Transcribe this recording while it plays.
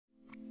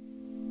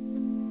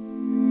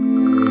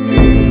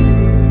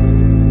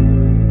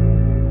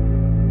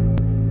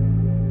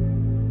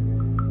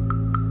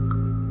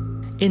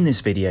In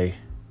this video,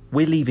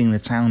 we're leaving the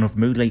town of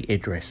Moulay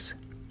Idriss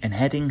and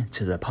heading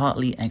to the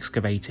partly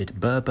excavated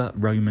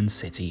Berber-Roman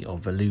city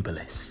of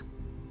Volubilis.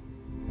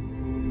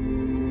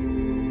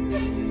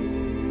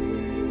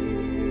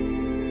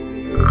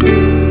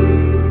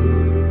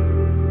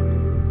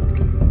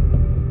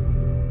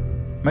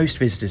 Most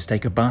visitors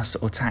take a bus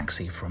or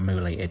taxi from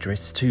Moulay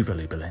Idriss to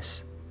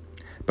Volubilis,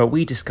 but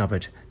we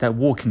discovered that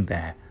walking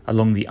there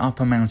along the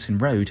upper mountain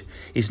road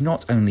is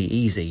not only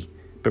easy,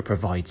 but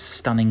provides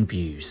stunning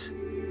views.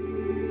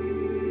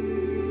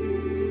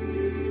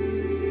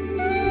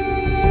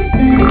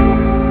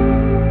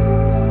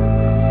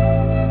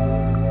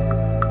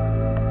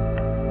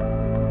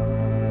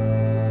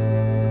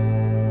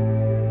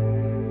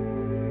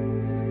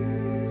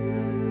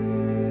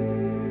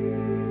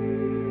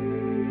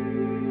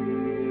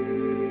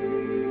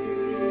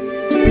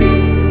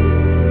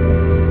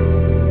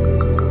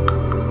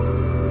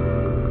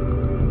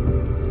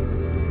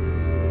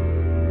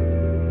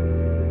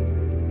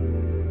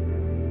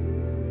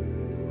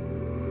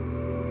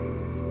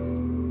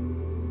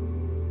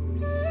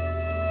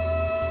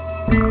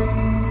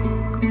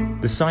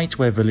 The site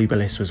where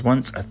Volubilis was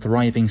once a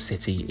thriving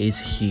city is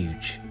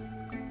huge.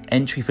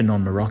 Entry for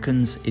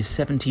non-Moroccans is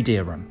 70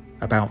 dirham,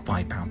 about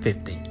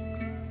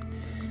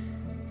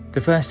 £5.50.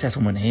 The first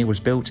settlement here was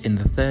built in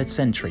the 3rd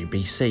century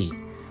BC,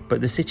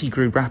 but the city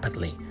grew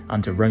rapidly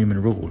under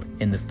Roman rule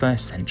in the 1st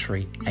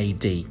century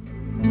AD.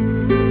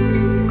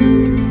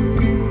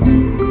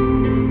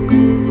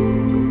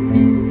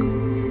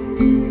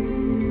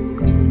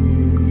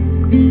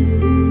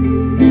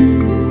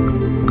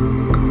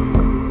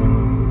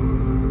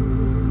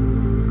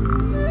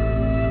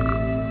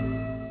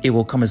 It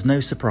will come as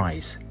no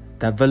surprise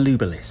that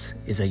Volubilis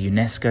is a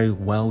UNESCO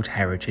World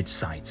Heritage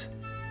Site.